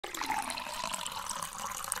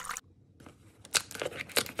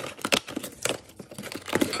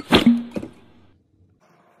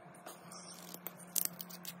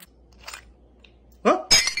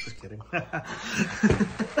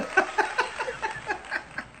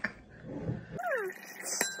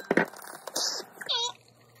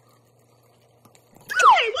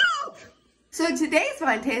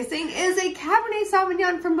wine tasting is a Cabernet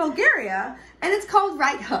Sauvignon from Bulgaria, and it's called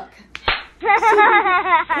Right Hook.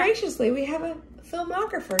 So, graciously, we have a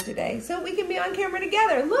filmographer today, so we can be on camera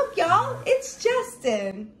together. Look, y'all, it's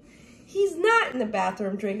Justin. He's not in the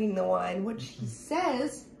bathroom drinking the wine, which he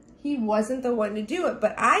says he wasn't the one to do it,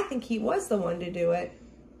 but I think he was the one to do it.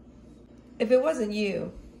 If it wasn't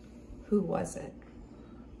you, who was it?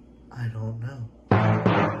 I don't know.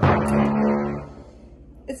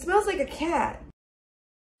 It smells like a cat.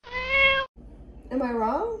 Am I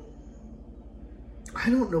wrong? I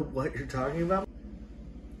don't know what you're talking about.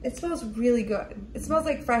 It smells really good. It smells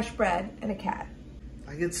like fresh bread and a cat.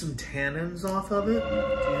 I get some tannins off of it. Do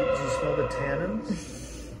you smell the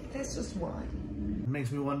tannins? That's just one. It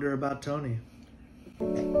makes me wonder about Tony.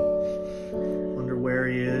 Wonder where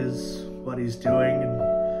he is, what he's doing,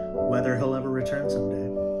 and whether he'll ever return someday.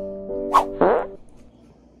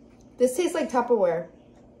 This tastes like Tupperware.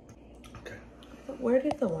 Okay. But where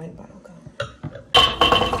did the wine bottle go?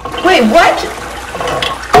 Wait, what?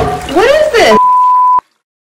 What is